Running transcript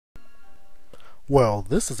Well,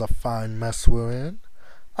 this is a fine mess we're in.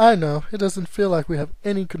 I know, it doesn't feel like we have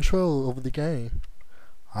any control over the game.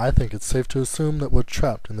 I think it's safe to assume that we're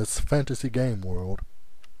trapped in this fantasy game world.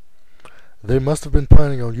 They must have been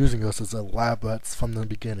planning on using us as lab rats from the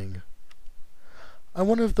beginning. I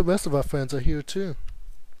wonder if the rest of our friends are here too.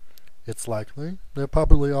 It's likely. They're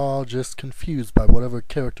probably all just confused by whatever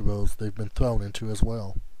character roles they've been thrown into as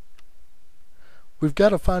well. We've got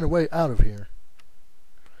to find a way out of here.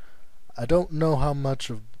 I don't know how much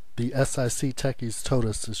of the SIC techies told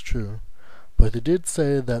us is true, but they did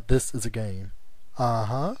say that this is a game.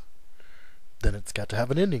 Uh-huh. Then it's got to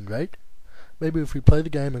have an ending, right? Maybe if we play the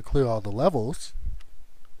game and clear all the levels,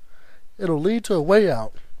 it'll lead to a way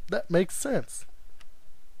out. That makes sense.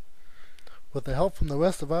 With the help from the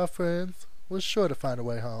rest of our friends, we're sure to find a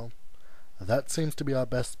way home. That seems to be our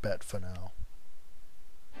best bet for now.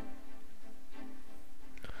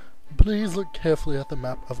 Please look carefully at the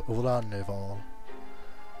map of Ulan-Neval.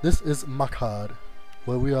 This is Makad,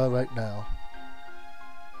 where we are right now.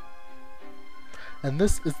 And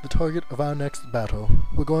this is the target of our next battle.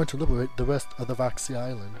 We're going to liberate the rest of the Vaxi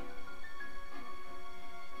Island.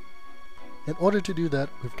 In order to do that,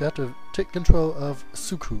 we've got to take control of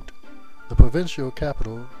Sukhut, the provincial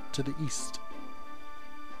capital to the east.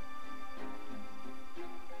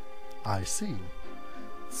 I see.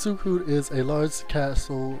 Sukhut is a large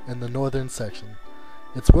castle in the northern section.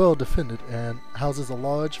 It's well defended and houses a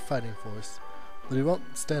large fighting force, but we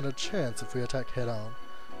won't stand a chance if we attack head-on.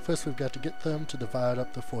 First, we've got to get them to divide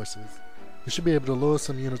up the forces. We should be able to lure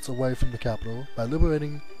some units away from the capital by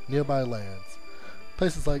liberating nearby lands,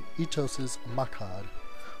 places like Itos's Makad.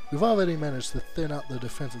 We've already managed to thin out the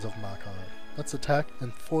defenses of Makad. Let's attack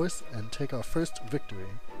in force and take our first victory.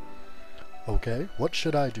 Okay, what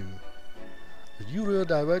should I do? You will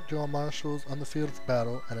direct your marshals on the field of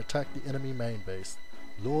battle and attack the enemy main base,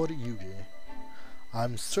 Lord Yugioh.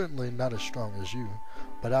 I'm certainly not as strong as you,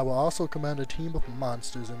 but I will also command a team of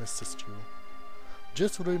monsters and assist you.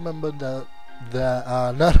 Just remember that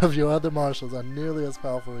none of your other marshals are nearly as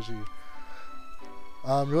powerful as you.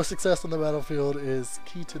 Your success on the battlefield is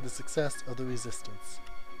key to the success of the resistance.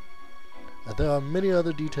 There are many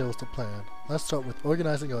other details to plan. Let's start with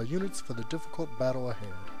organizing our units for the difficult battle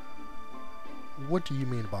ahead. What do you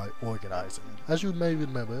mean by organizing? As you may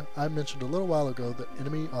remember, I mentioned a little while ago that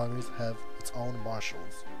enemy armies have its own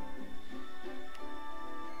marshals.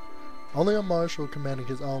 Only a marshal commanding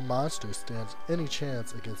his own monsters stands any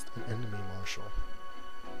chance against an enemy marshal.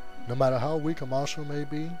 No matter how weak a marshal may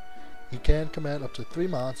be, he can command up to 3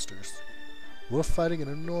 monsters. We're fighting an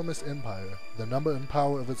enormous empire. The number and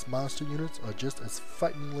power of its monster units are just as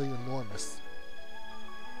frighteningly enormous.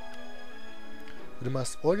 We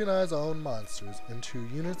must organize our own monsters into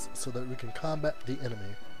units so that we can combat the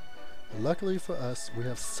enemy. Luckily for us, we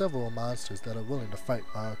have several monsters that are willing to fight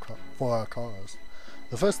for our cause.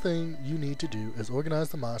 The first thing you need to do is organize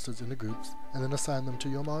the monsters into groups and then assign them to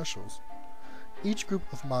your marshals. Each group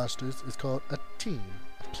of monsters is called a team.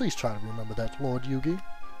 Please try to remember that, Lord Yugioh.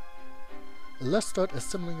 Let's start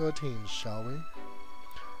assembling our teams, shall we?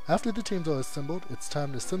 After the teams are assembled, it's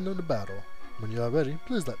time to send them to battle. When you are ready,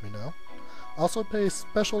 please let me know. Also pay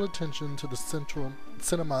special attention to the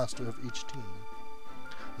center monster of each team.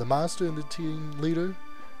 The monster and the team leader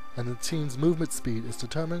and the team's movement speed is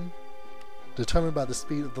determined by the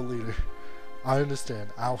speed of the leader. I understand.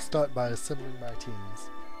 I'll start by assembling my teams.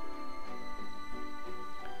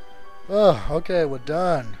 Oh, okay, we're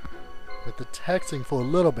done with the texting for a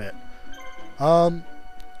little bit.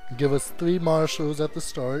 Give us 3 marshals at the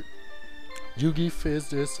start. Yugi,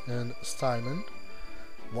 Fizdis, and Simon.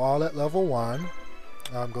 We're all at level 1.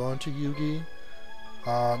 I'm going to Yugi.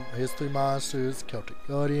 His 3 monsters, Celtic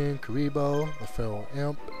Guardian, Karibo, the Feral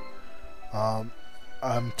Imp.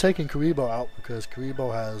 I'm taking Karibo out because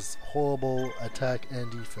Karibo has horrible attack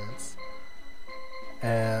and defense.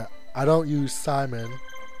 And I don't use Simon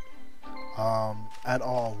at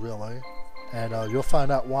all, really. And you'll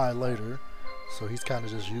find out why later. So he's kind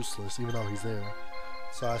of just useless, even though he's there.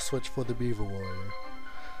 So I switched for the Beaver Warrior.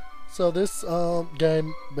 So this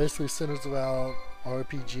game basically centers around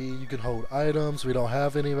RPG. You can hold items. We don't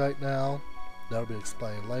have any right now. That'll be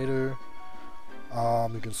explained later.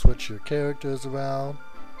 You can switch your characters around.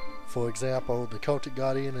 For example, the Celtic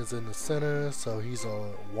Guardian is in the center, so he's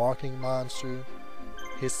a walking monster.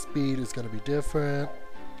 His speed is going to be different.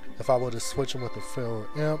 If I were to switch him with the Feral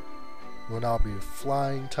Imp, we'll now be a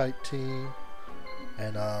flying type team,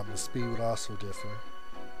 and the speed would also differ.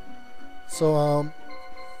 So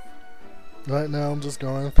right now I'm just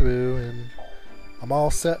going through, and I'm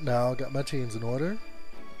all set now. Got my teams in order.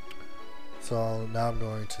 So now I'm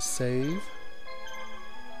going to save.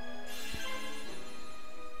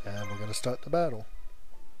 to start the battle.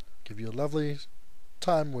 Give you a lovely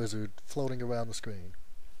time wizard floating around the screen.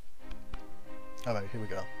 Alright, here we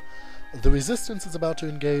go. The Resistance is about to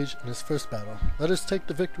engage in its first battle. Let us take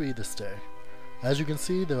the victory this day. As you can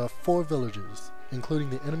see, there are 4 villages, including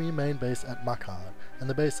the enemy main base at Makad and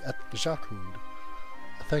the base at Jakud.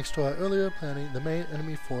 Thanks to our earlier planning, the main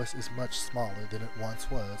enemy force is much smaller than it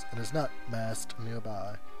once was and is not massed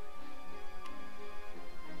nearby.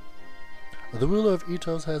 The ruler of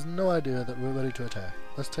Itos has no idea that we're ready to attack.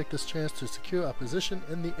 Let's take this chance to secure our position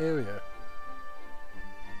in the area.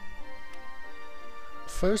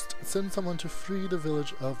 First, send someone to free the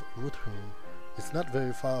village of Ruthun. It's not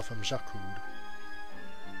very far from Jakud.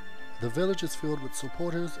 The village is filled with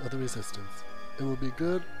supporters of the resistance. It will be a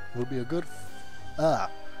good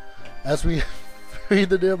as we free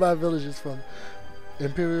the nearby villages from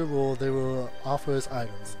Imperial rule, they will offer us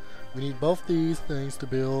items. We need both these things to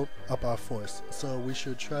build up our force, so we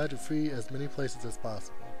should try to free as many places as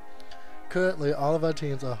possible. Currently, all of our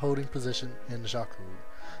teams are holding position in Jakud.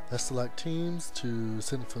 Let's select teams to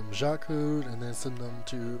send from Jakud and then send them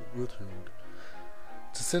to Ruthun.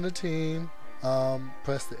 To send a team,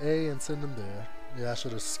 press the A and send them there. Yeah, I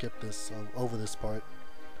should have skipped this over this part.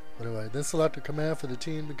 But anyway, then select a command for the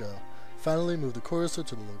team to go. Finally, move the cursor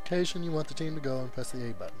to the location you want the team to go and press the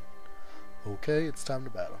A button. Okay, it's time to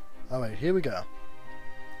battle. Alright, here we go.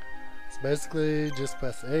 So basically, just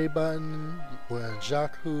press the A button. We're in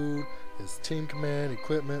Jakud. It's team command,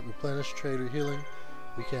 equipment, replenish, trader, healing.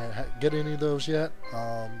 We can't get any of those yet.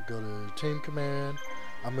 Go to team command.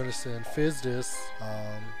 I'm going to send Fizdis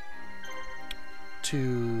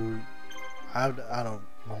to, I don't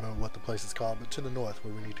remember what the place is called, but to the north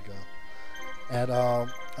where we need to go. And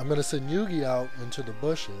I'm going to send Yugi out into the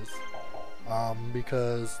bushes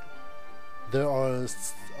because there are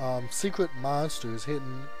secret monsters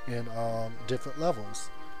hidden in different levels.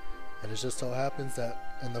 And it just so happens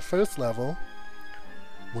that in the first level,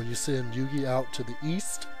 when you send Yugi out to the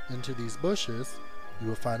east into these bushes, you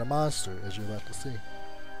will find a monster, as you're about to see.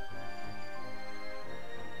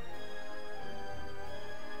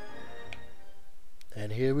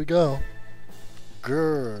 And here we go.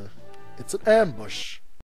 Grrr. It's an ambush.